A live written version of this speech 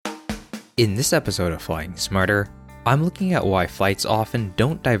In this episode of Flying Smarter, I'm looking at why flights often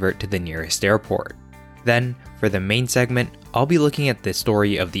don't divert to the nearest airport. Then, for the main segment, I'll be looking at the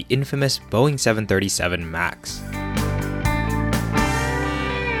story of the infamous Boeing 737 MAX.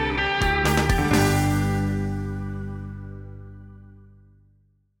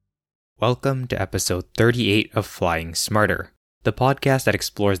 Welcome to episode 38 of Flying Smarter, the podcast that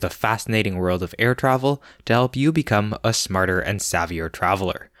explores the fascinating world of air travel to help you become a smarter and savvier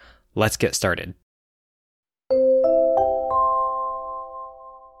traveler. Let's get started.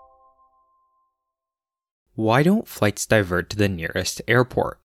 Why don't flights divert to the nearest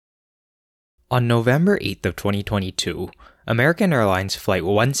airport? On November 8th of 2022, American Airlines Flight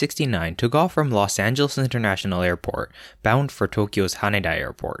 169 took off from Los Angeles International Airport, bound for Tokyo's Haneda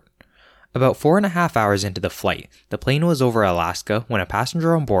Airport. About 4.5 hours into the flight, the plane was over Alaska when a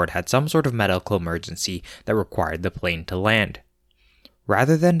passenger on board had some sort of medical emergency that required the plane to land.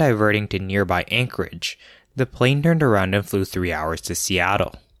 Rather than diverting to nearby Anchorage, the plane turned around and flew 3 hours to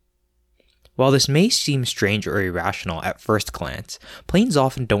Seattle. While this may seem strange or irrational at first glance, planes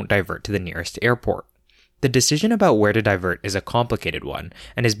often don't divert to the nearest airport. The decision about where to divert is a complicated one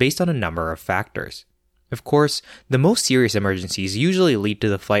and is based on a number of factors. Of course, the most serious emergencies usually lead to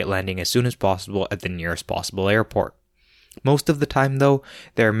the flight landing as soon as possible at the nearest possible airport. Most of the time, though,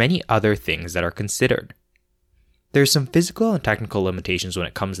 there are many other things that are considered. There are some physical and technical limitations when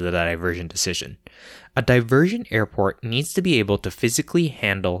it comes to the diversion decision. A diversion airport needs to be able to physically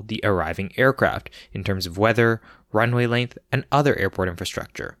handle the arriving aircraft in terms of weather, runway length, and other airport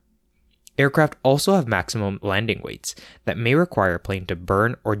infrastructure. Aircraft also have maximum landing weights that may require a plane to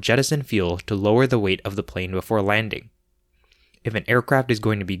burn or jettison fuel to lower the weight of the plane before landing. If an aircraft is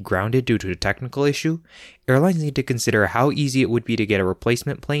going to be grounded due to a technical issue, airlines need to consider how easy it would be to get a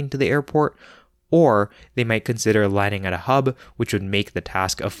replacement plane to the airport, or they might consider landing at a hub, which would make the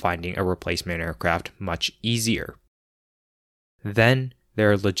task of finding a replacement aircraft much easier. Then,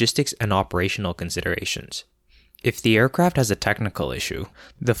 there are logistics and operational considerations. If the aircraft has a technical issue,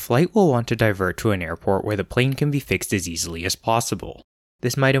 the flight will want to divert to an airport where the plane can be fixed as easily as possible.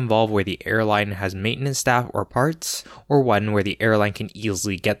 This might involve where the airline has maintenance staff or parts, or one where the airline can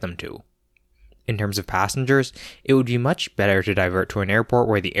easily get them to. In terms of passengers, it would be much better to divert to an airport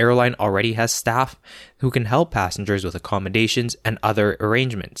where the airline already has staff who can help passengers with accommodations and other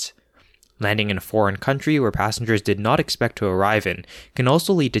arrangements. Landing in a foreign country where passengers did not expect to arrive in can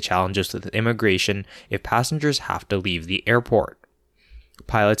also lead to challenges with immigration if passengers have to leave the airport.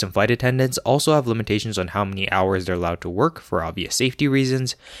 Pilots and flight attendants also have limitations on how many hours they're allowed to work for obvious safety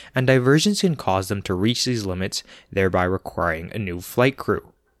reasons, and diversions can cause them to reach these limits, thereby requiring a new flight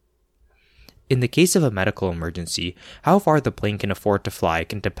crew. In the case of a medical emergency, how far the plane can afford to fly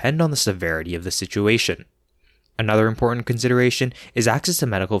can depend on the severity of the situation. Another important consideration is access to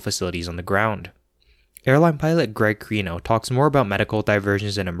medical facilities on the ground. Airline pilot Greg Crino talks more about medical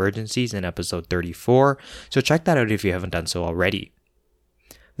diversions and emergencies in episode 34, so check that out if you haven't done so already.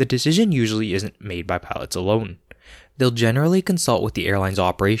 The decision usually isn't made by pilots alone. They'll generally consult with the airline's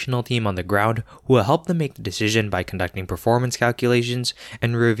operational team on the ground, who will help them make the decision by conducting performance calculations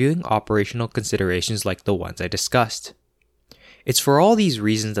and reviewing operational considerations like the ones I discussed. It's for all these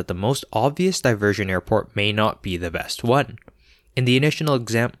reasons that the most obvious diversion airport may not be the best one. In the initial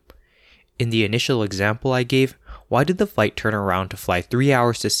example I gave, why did the flight turn around to fly 3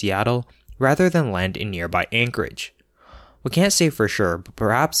 hours to Seattle rather than land in nearby Anchorage? We can't say for sure, but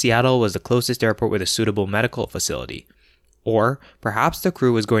perhaps Seattle was the closest airport with a suitable medical facility. Or perhaps the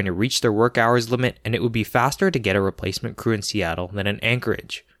crew was going to reach their work hours limit and it would be faster to get a replacement crew in Seattle than in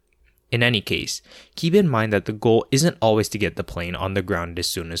Anchorage. In any case, keep in mind that the goal isn't always to get the plane on the ground as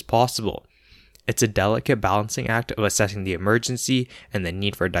soon as possible. It's a delicate balancing act of assessing the emergency and the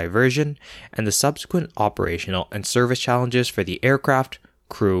need for diversion, and the subsequent operational and service challenges for the aircraft,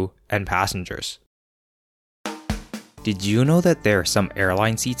 crew, and passengers. Did you know that there are some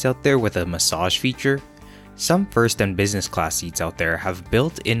airline seats out there with a massage feature? Some first and business class seats out there have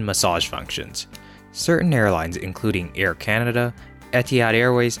built-in massage functions. Certain airlines, including Air Canada, Etihad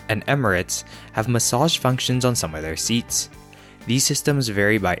Airways, and Emirates, have massage functions on some of their seats. These systems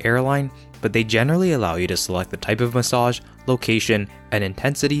vary by airline, but they generally allow you to select the type of massage, location, and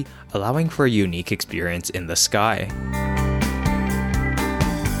intensity, allowing for a unique experience in the sky.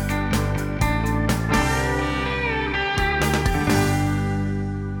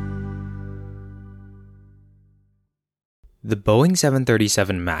 The Boeing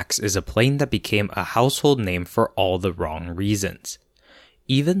 737 MAX is a plane that became a household name for all the wrong reasons.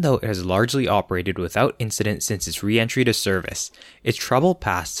 Even though it has largely operated without incident since its re-entry to service, its troubled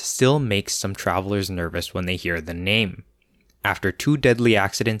past still makes some travelers nervous when they hear the name. after 2 deadly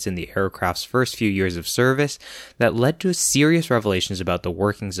accidents in the aircraft's first few years of service that led to serious revelations about the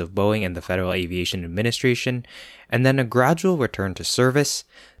workings of Boeing and the Federal Aviation Administration, and then a gradual return to service,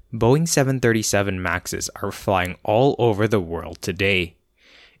 Boeing 737 MAXs are flying all over the world today.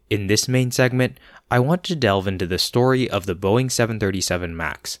 In this main segment, I want to delve into the story of the Boeing 737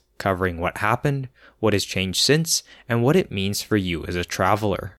 MAX, covering what happened, what has changed since, and what it means for you as a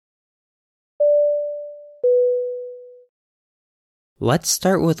traveler. Let's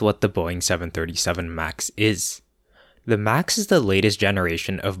start with what the Boeing 737 MAX is. The MAX is the latest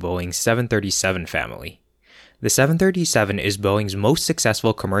generation of Boeing's 737 family. The 737 is Boeing's most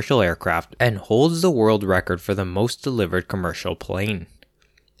successful commercial aircraft and holds the world record for the most delivered commercial plane.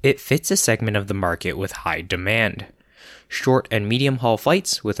 It fits a segment of the market with high demand. Short and medium haul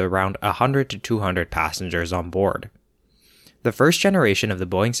flights with around 100 to 200 passengers on board. The first generation of the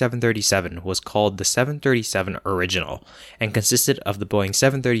Boeing 737 was called the 737 Original and consisted of the Boeing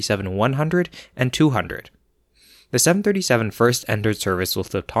 737-100 and 200. The 737 first entered service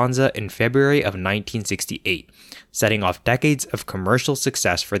with Lufthansa in February of 1968, setting off decades of commercial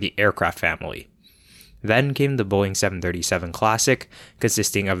success for the aircraft family. Then came the Boeing 737 Classic,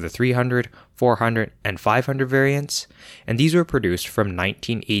 consisting of the 300, 400, and 500 variants, and these were produced from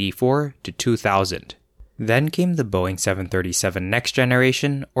 1984 to 2000. Then came the Boeing 737 Next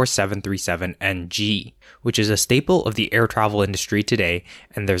Generation, or 737NG, which is a staple of the air travel industry today,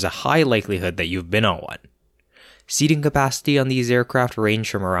 and there's a high likelihood that you've been on one. Seating capacity on these aircraft range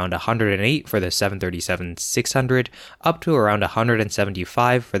from around 108 for the 737-600 up to around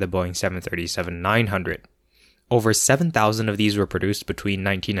 175 for the Boeing 737-900. Over 7,000 of these were produced between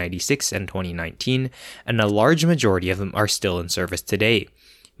 1996 and 2019, and a large majority of them are still in service today,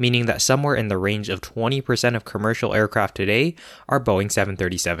 meaning that somewhere in the range of 20% of commercial aircraft today are Boeing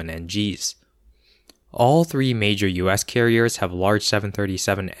 737NGs. All 3 major US carriers have large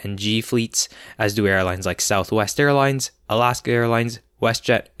 737NG fleets, as do airlines like Southwest Airlines, Alaska Airlines,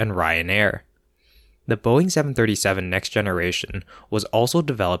 WestJet, and Ryanair. The Boeing 737 Next Generation was also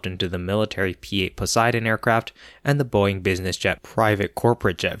developed into the military P-8 Poseidon aircraft and the Boeing Business Jet Private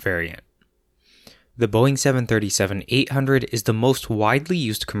Corporate Jet variant. The Boeing 737-800 is the most widely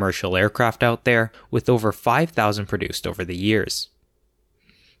used commercial aircraft out there, with over 5,000 produced over the years.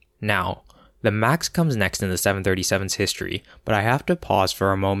 Now, the MAX comes next in the 737's history, but I have to pause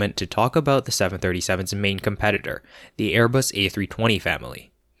for a moment to talk about the 737's main competitor, the Airbus A320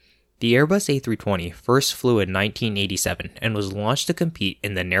 family. The Airbus A320 first flew in 1987 and was launched to compete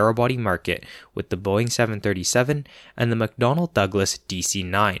in the narrow-body market with the Boeing 737 and the McDonnell Douglas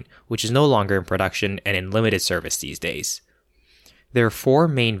DC-9, which is no longer in production and in limited service these days. There are 4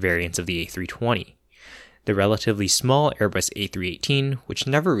 main variants of the A320. The relatively small Airbus A318, which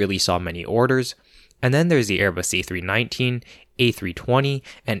never really saw many orders, and then there's the Airbus A319, A320,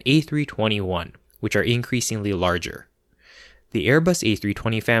 and A321, which are increasingly larger. The Airbus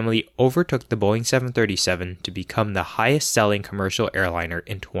A320 family overtook the Boeing 737 to become the highest-selling commercial airliner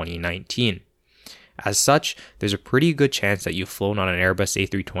in 2019. As such, there's a pretty good chance that you've flown on an Airbus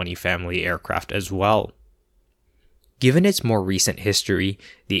A320 family aircraft as well. Given its more recent history,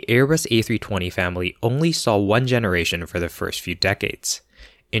 the Airbus A320 family only saw 1 generation for the first few decades.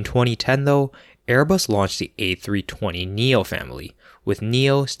 In 2010, though, Airbus launched the A320neo family, with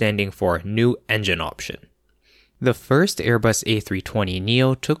neo standing for New Engine Option. The first Airbus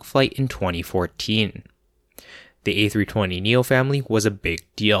A320neo took flight in 2014. The A320neo family was a big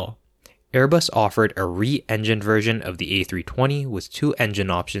deal. Airbus offered a re-engined version of the A320 with 2 engine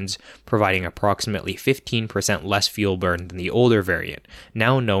options, providing approximately 15% less fuel burn than the older variant,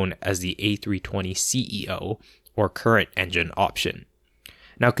 now known as the A320ceo, or current engine option.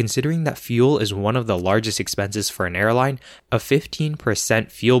 Now, considering that fuel is one of the largest expenses for an airline, a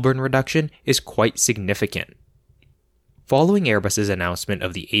 15% fuel burn reduction is quite significant. Following Airbus's announcement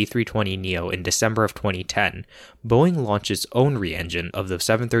of the A320neo in December of 2010, Boeing launched its own re-engine of the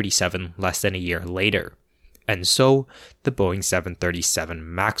 737 less than a year later. And so, the Boeing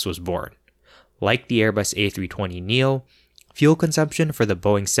 737 MAX was born. Like the Airbus A320neo, fuel consumption for the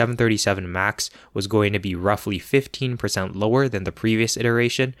Boeing 737 MAX was going to be roughly 15% lower than the previous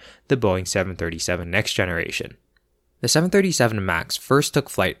iteration, the Boeing 737 Next Generation. The 737 MAX first took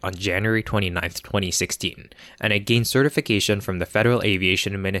flight on January 29, 2016, and it gained certification from the Federal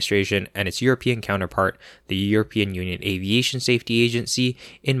Aviation Administration and its European counterpart, the European Union Aviation Safety Agency,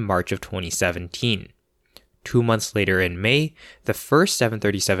 in March of 2017. 2 months later in May, the first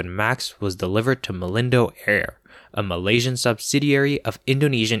 737 MAX was delivered to Malindo Air, a Malaysian subsidiary of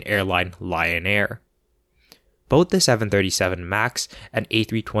Indonesian airline Lion Air. Both the 737 MAX and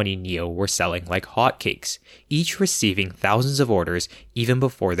A320neo were selling like hotcakes, each receiving thousands of orders even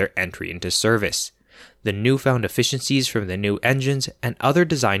before their entry into service. The newfound efficiencies from the new engines and other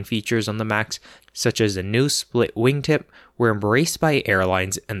design features on the MAX, such as the new split wingtip, were embraced by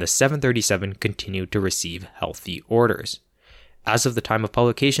airlines, and the 737 continued to receive healthy orders. As of the time of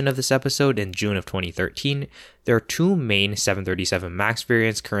publication of this episode in June of 2013, there are two main 737 MAX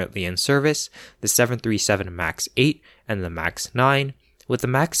variants currently in service, the 737 MAX 8 and the MAX 9, with the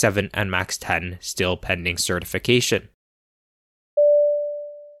MAX 7 and MAX 10 still pending certification.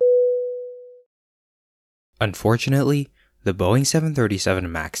 Unfortunately, the Boeing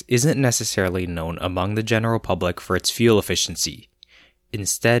 737 MAX isn't necessarily known among the general public for its fuel efficiency.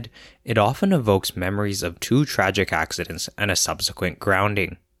 Instead, it often evokes memories of two tragic accidents and a subsequent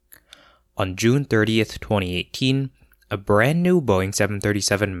grounding. On June 30th, 2018, a brand new Boeing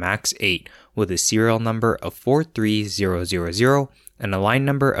 737 MAX 8 with a serial number of 43000 and a line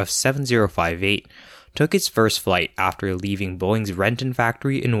number of 7058 took its first flight after leaving Boeing's Renton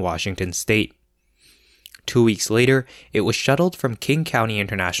factory in Washington state. 2 weeks later, it was shuttled from King County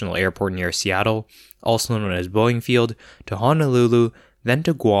International Airport near Seattle, also known as Boeing Field, to Honolulu, then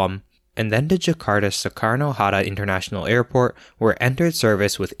to Guam, and then to Jakarta's Soekarno-Hatta International Airport, where it entered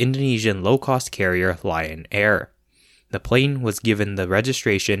service with Indonesian low-cost carrier Lion Air. The plane was given the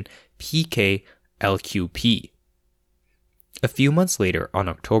registration PK-LQP. A few months later, on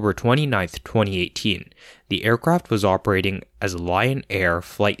October 29, 2018, the aircraft was operating as Lion Air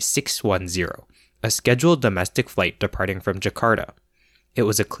Flight 610, a scheduled domestic flight departing from Jakarta. It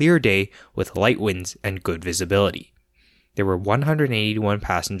was a clear day with light winds and good visibility. There were 181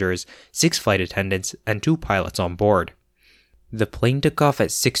 passengers, 6 flight attendants, and 2 pilots on board. The plane took off at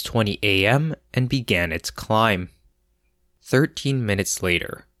 6:20 a.m. and began its climb. 13 minutes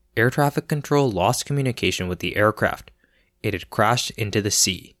later, air traffic control lost communication with the aircraft. It had crashed into the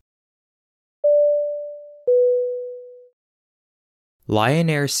sea. Lion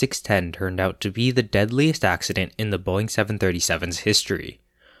Air 610 turned out to be the deadliest accident in the Boeing 737's history.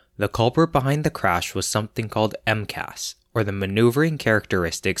 The culprit behind the crash was something called MCAS, or the Maneuvering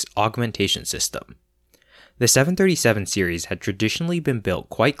Characteristics Augmentation System. The 737 series had traditionally been built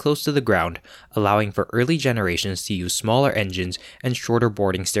quite close to the ground, allowing for early generations to use smaller engines and shorter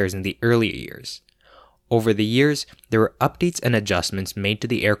boarding stairs in the earlier years. Over the years, there were updates and adjustments made to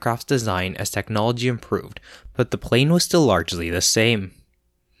the aircraft's design as technology improved, but the plane was still largely the same.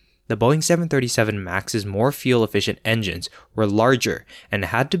 The Boeing 737 MAX's more fuel-efficient engines were larger and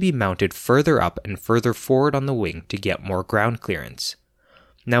had to be mounted further up and further forward on the wing to get more ground clearance.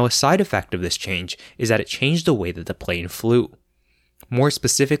 Now, a side effect of this change is that it changed the way that the plane flew. More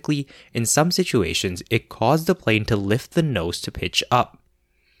specifically, in some situations, it caused the plane to lift the nose to pitch up.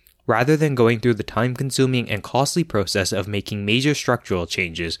 Rather than going through the time-consuming and costly process of making major structural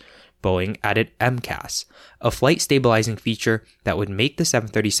changes, Boeing added MCAS, a flight-stabilizing feature that would make the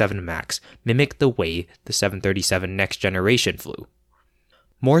 737 MAX mimic the way the 737 Next Generation flew.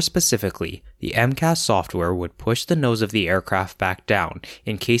 More specifically, the MCAS software would push the nose of the aircraft back down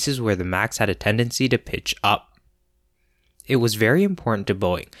in cases where the MAX had a tendency to pitch up. It was very important to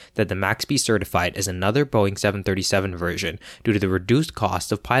Boeing that the MAX be certified as another Boeing 737 version due to the reduced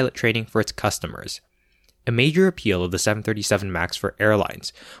cost of pilot training for its customers. A major appeal of the 737 MAX for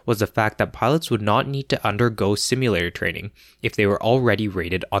airlines was the fact that pilots would not need to undergo simulator training if they were already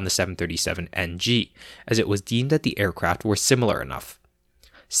rated on the 737 NG, as it was deemed that the aircraft were similar enough.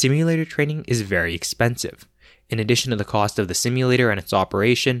 Simulator training is very expensive. In addition to the cost of the simulator and its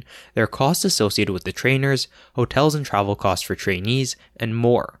operation, there are costs associated with the trainers, hotels and travel costs for trainees, and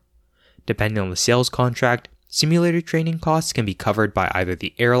more. Depending on the sales contract, simulator training costs can be covered by either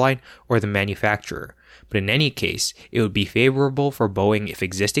the airline or the manufacturer, but in any case, it would be favorable for Boeing if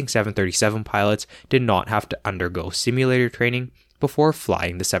existing 737 pilots did not have to undergo simulator training before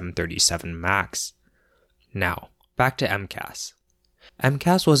flying the 737 MAX. Now, back to MCAS.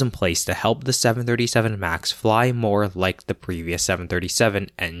 MCAS was in place to help the 737 MAX fly more like the previous 737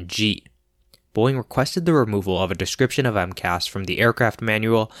 NG. Boeing requested the removal of a description of MCAS from the aircraft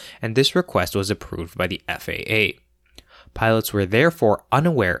manual, and this request was approved by the FAA. Pilots were therefore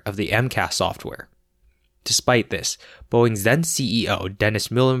unaware of the MCAS software. Despite this, Boeing's then CEO,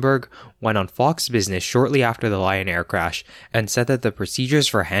 Dennis Muilenburg, went on Fox Business shortly after the Lion Air crash and said that the procedures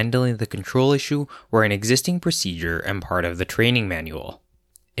for handling the control issue were an existing procedure and part of the training manual.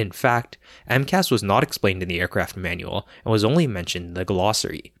 In fact, MCAS was not explained in the aircraft manual and was only mentioned in the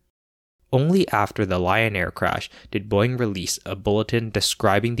glossary. Only after the Lion Air crash did Boeing release a bulletin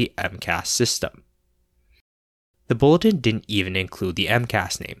describing the MCAS system. The bulletin didn't even include the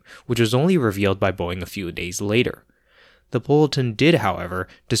MCAS name, which was only revealed by Boeing a few days later. The bulletin did, however,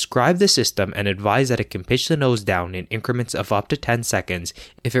 describe the system and advise that it can pitch the nose down in increments of up to 10 seconds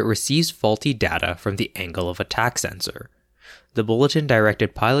if it receives faulty data from the angle of attack sensor. The bulletin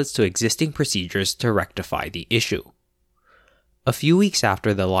directed pilots to existing procedures to rectify the issue. A few weeks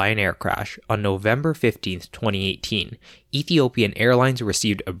after the Lion Air crash, on November 15, 2018, Ethiopian Airlines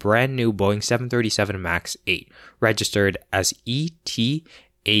received a brand new Boeing 737 MAX 8, registered as ETAVJ.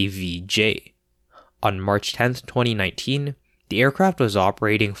 On March 10, 2019, the aircraft was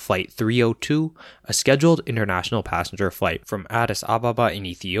operating Flight 302, a scheduled international passenger flight from Addis Ababa in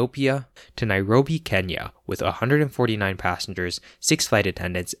Ethiopia to Nairobi, Kenya, with 149 passengers, 6 flight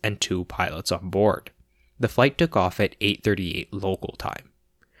attendants, and 2 pilots on board. The flight took off at 8:38 local time.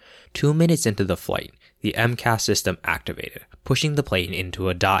 2 minutes into the flight, the MCAS system activated, pushing the plane into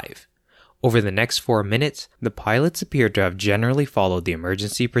a dive. Over the next 4 minutes, the pilots appeared to have generally followed the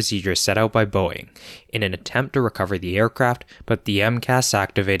emergency procedures set out by Boeing in an attempt to recover the aircraft, but the MCAS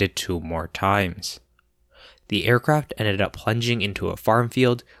activated 2 more times. The aircraft ended up plunging into a farm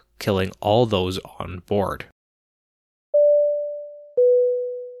field, killing all those on board.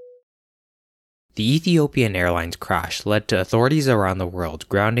 The Ethiopian Airlines crash led to authorities around the world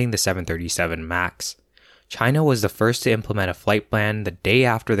grounding the 737 MAX. China was the first to implement a flight ban the day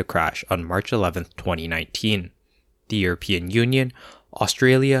after the crash on March 11, 2019. The European Union,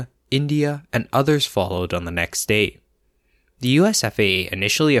 Australia, India, and others followed on the next day. The US FAA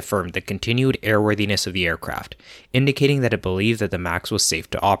initially affirmed the continued airworthiness of the aircraft, indicating that it believed that the MAX was safe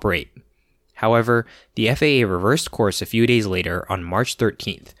to operate. However, the FAA reversed course a few days later on March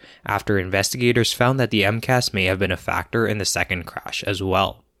 13th, after investigators found that the MCAS may have been a factor in the second crash as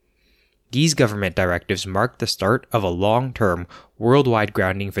well. These government directives marked the start of a long-term, worldwide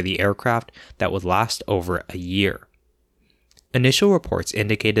grounding for the aircraft that would last over a year. Initial reports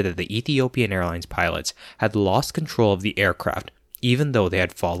indicated that the Ethiopian Airlines pilots had lost control of the aircraft, even though they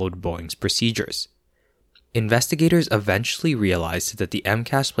had followed Boeing's procedures. Investigators eventually realized that the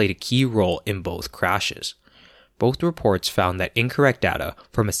MCAS played a key role in both crashes. Both reports found that incorrect data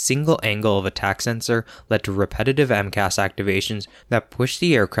from a single angle of attack sensor led to repetitive MCAS activations that pushed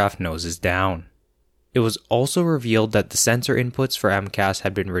the aircraft noses down. It was also revealed that the sensor inputs for MCAS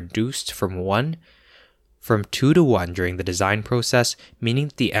had been reduced from 2 to 1 during the design process, meaning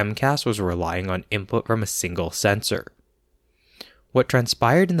that the MCAS was relying on input from a single sensor. What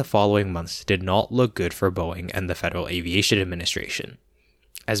transpired in the following months did not look good for Boeing and the Federal Aviation Administration.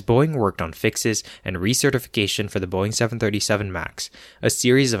 As Boeing worked on fixes and recertification for the Boeing 737 MAX, a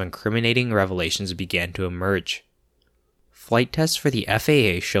series of incriminating revelations began to emerge. Flight tests for the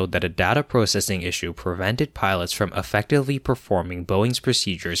FAA showed that a data processing issue prevented pilots from effectively performing Boeing's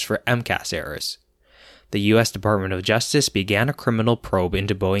procedures for MCAS errors. The U.S. Department of Justice began a criminal probe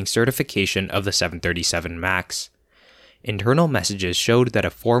into Boeing's certification of the 737 MAX. Internal messages showed that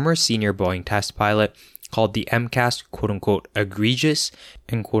a former senior Boeing test pilot called the MCAS quote-unquote egregious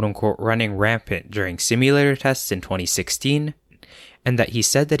and quote-unquote running rampant during simulator tests in 2016, and that he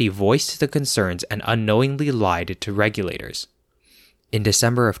said that he voiced the concerns and unknowingly lied to regulators. In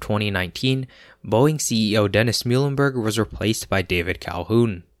December of 2019, Boeing CEO Dennis Muilenburg was replaced by David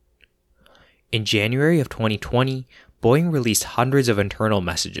Calhoun. In January of 2020, Boeing released hundreds of internal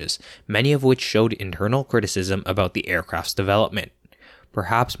messages, many of which showed internal criticism about the aircraft's development.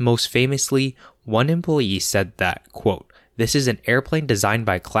 Perhaps most famously, one employee said that, quote, "This is an airplane designed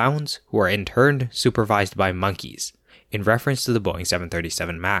by clowns who are in turn supervised by monkeys," in reference to the Boeing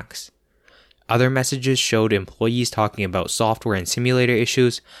 737 MAX. Other messages showed employees talking about software and simulator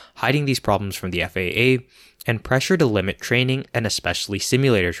issues, hiding these problems from the FAA, and pressure to limit training and especially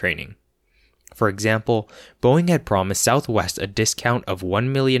simulator training. For example, Boeing had promised Southwest a discount of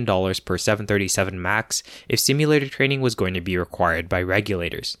 $1 million per 737 MAX if simulator training was going to be required by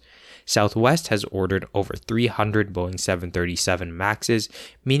regulators. Southwest has ordered over 300 Boeing 737 MAXs,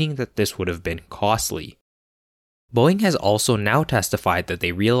 meaning that this would have been costly. Boeing has also now testified that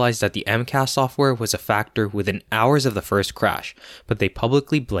they realized that the MCAS software was a factor within hours of the first crash, but they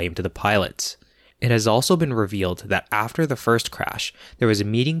publicly blamed the pilots. It has also been revealed that after the first crash, there was a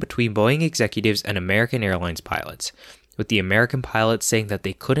meeting between Boeing executives and American Airlines pilots, with the American pilots saying that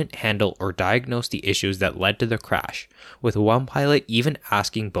they couldn't handle or diagnose the issues that led to the crash, with one pilot even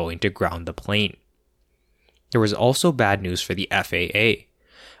asking Boeing to ground the plane. There was also bad news for the FAA.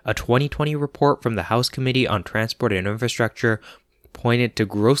 A 2020 report from the House Committee on Transport and Infrastructure pointed to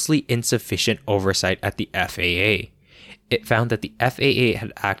grossly insufficient oversight at the FAA. It found that the FAA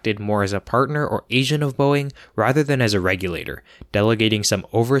had acted more as a partner or agent of Boeing rather than as a regulator, delegating some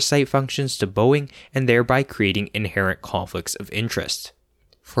oversight functions to Boeing and thereby creating inherent conflicts of interest.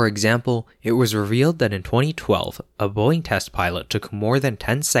 For example, it was revealed that in 2012, a Boeing test pilot took more than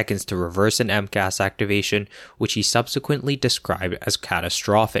 10 seconds to reverse an MCAS activation, which he subsequently described as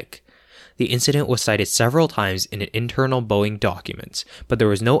catastrophic. The incident was cited several times in internal Boeing documents, but there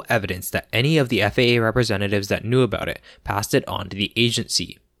was no evidence that any of the FAA representatives that knew about it passed it on to the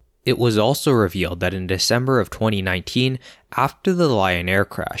agency. It was also revealed that in December of 2019, after the Lion Air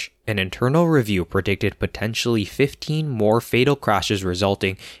crash, an internal review predicted potentially 15 more fatal crashes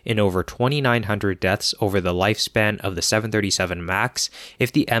resulting in over 2,900 deaths over the lifespan of the 737 MAX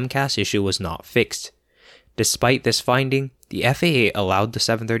if the MCAS issue was not fixed. Despite this finding, the FAA allowed the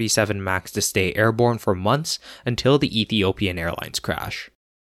 737 MAX to stay airborne for months until the Ethiopian Airlines crash.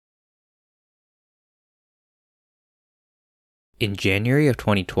 In January of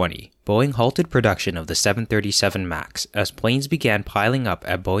 2020, Boeing halted production of the 737 MAX as planes began piling up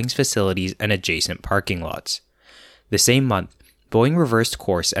at Boeing's facilities and adjacent parking lots. The same month, Boeing reversed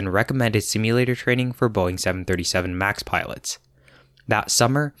course and recommended simulator training for Boeing 737 MAX pilots. That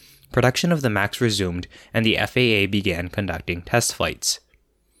summer, production of the MAX resumed and the FAA began conducting test flights.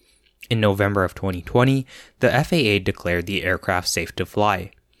 In November of 2020, the FAA declared the aircraft safe to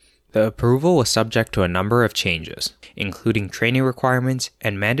fly. The approval was subject to a number of changes, including training requirements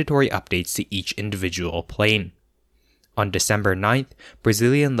and mandatory updates to each individual plane. On December 9th,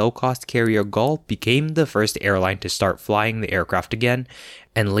 Brazilian low-cost carrier Gol became the first airline to start flying the aircraft again,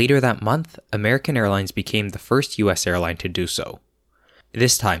 and later that month, American Airlines became the first U.S. airline to do so.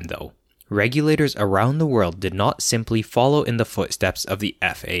 This time, though, regulators around the world did not simply follow in the footsteps of the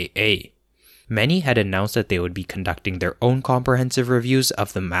FAA. Many had announced that they would be conducting their own comprehensive reviews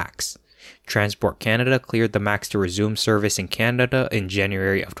of the MAX. Transport Canada cleared the MAX to resume service in Canada in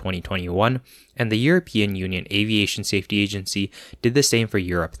January of 2021, and the European Union Aviation Safety Agency did the same for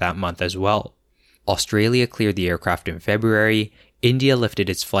Europe that month as well. Australia cleared the aircraft in February, India lifted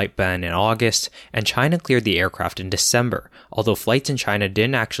its flight ban in August, and China cleared the aircraft in December, although flights in China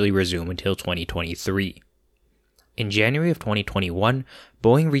didn't actually resume until 2023. In January of 2021,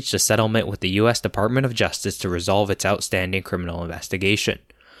 Boeing reached a settlement with the U.S. Department of Justice to resolve its outstanding criminal investigation.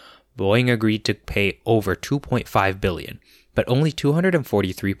 Boeing agreed to pay over $2.5 billion, but only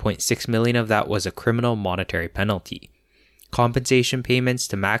 $243.6 million of that was a criminal monetary penalty. Compensation payments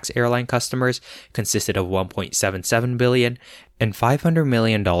to MAX airline customers consisted of $1.77 billion, and $500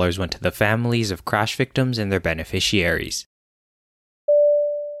 million went to the families of crash victims and their beneficiaries.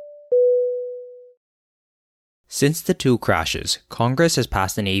 Since the two crashes, Congress has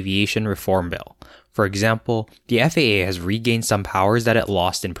passed an aviation reform bill. For example, the FAA has regained some powers that it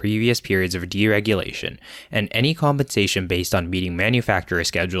lost in previous periods of deregulation, and any compensation based on meeting manufacturer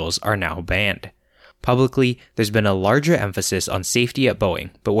schedules are now banned. Publicly, there's been a larger emphasis on safety at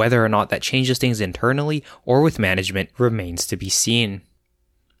Boeing, but whether or not that changes things internally or with management remains to be seen.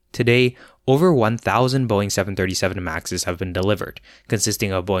 Today, over 1,000 Boeing 737 MAXs have been delivered,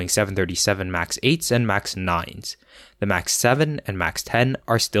 consisting of Boeing 737 MAX 8s and MAX 9s. The MAX 7 and MAX 10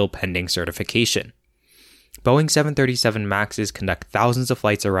 are still pending certification. Boeing 737 MAXs conduct thousands of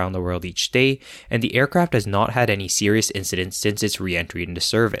flights around the world each day, and the aircraft has not had any serious incidents since its re-entry into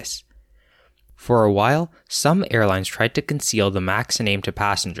service. For a while, some airlines tried to conceal the MAX name to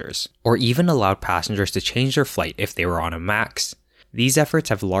passengers, or even allowed passengers to change their flight if they were on a MAX. These efforts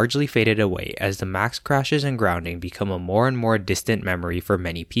have largely faded away as the MAX crashes and grounding become a more and more distant memory for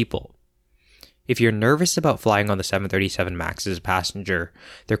many people. If you're nervous about flying on the 737 MAX as a passenger,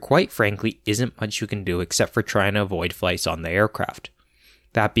 there quite frankly isn't much you can do except for trying to avoid flights on the aircraft.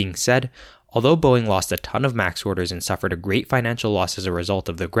 That being said, although Boeing lost a ton of MAX orders and suffered a great financial loss as a result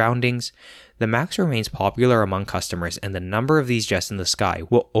of the groundings, the MAX remains popular among customers, and the number of these jets in the sky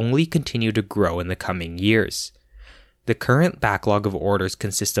will only continue to grow in the coming years. The current backlog of orders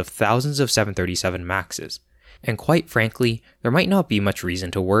consists of thousands of 737 MAXs, and quite frankly, there might not be much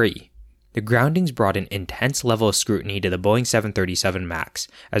reason to worry. The groundings brought an intense level of scrutiny to the Boeing 737 MAX,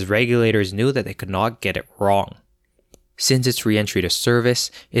 as regulators knew that they could not get it wrong. Since its re-entry to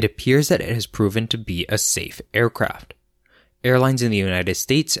service, it appears that it has proven to be a safe aircraft. Airlines in the United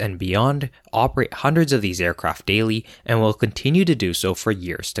States and beyond operate hundreds of these aircraft daily and will continue to do so for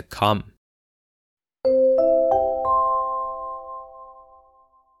years to come.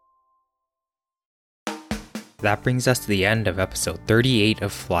 That brings us to the end of episode 38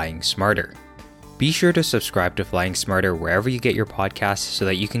 of Flying Smarter. Be sure to subscribe to Flying Smarter wherever you get your podcasts so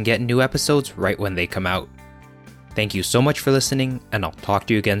that you can get new episodes right when they come out. Thank you so much for listening, and I'll talk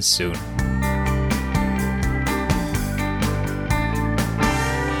to you again soon.